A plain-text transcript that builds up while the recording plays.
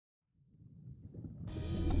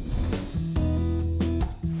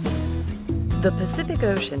The Pacific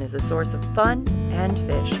Ocean is a source of fun and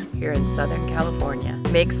fish here in Southern California.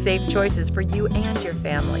 Make safe choices for you and your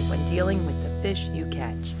family when dealing with the fish you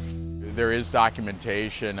catch. There is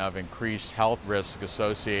documentation of increased health risk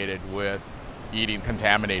associated with eating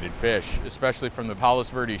contaminated fish, especially from the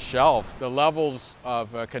Palos Verdes shelf. The levels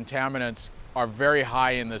of contaminants are very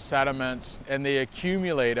high in the sediments and they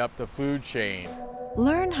accumulate up the food chain.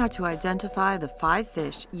 Learn how to identify the 5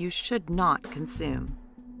 fish you should not consume.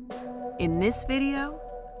 In this video,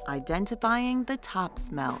 identifying the top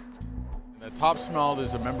smelt. The top smelt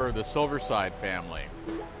is a member of the silverside family.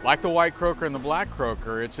 Like the white croaker and the black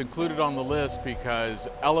croaker, it's included on the list because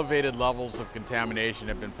elevated levels of contamination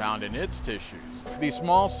have been found in its tissues. These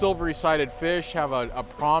small silvery-sided fish have a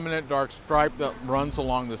prominent dark stripe that runs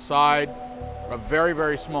along the side, a very,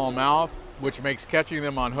 very small mouth, which makes catching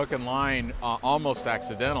them on hook and line almost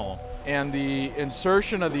accidental. And the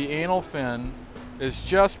insertion of the anal fin is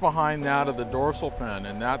just behind that of the dorsal fin,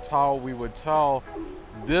 and that's how we would tell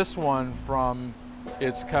this one from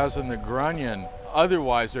its cousin, the grunion.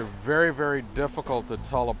 Otherwise, they're very, very difficult to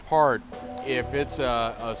tell apart. If it's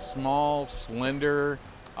a small, slender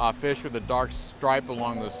fish with a dark stripe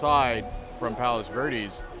along the side from Palos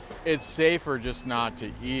Verdes, it's safer just not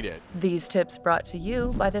to eat it. These tips brought to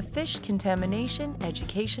you by the Fish Contamination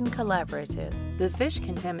Education Collaborative. The Fish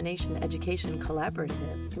Contamination Education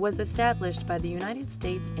Collaborative was established by the United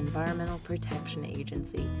States Environmental Protection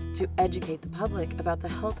Agency to educate the public about the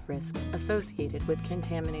health risks associated with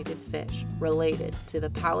contaminated fish related to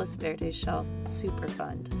the Palos Verdes Shelf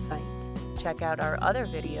Superfund site. Check out our other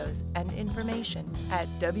videos and information at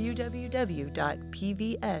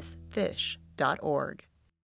www.pvsfish.org.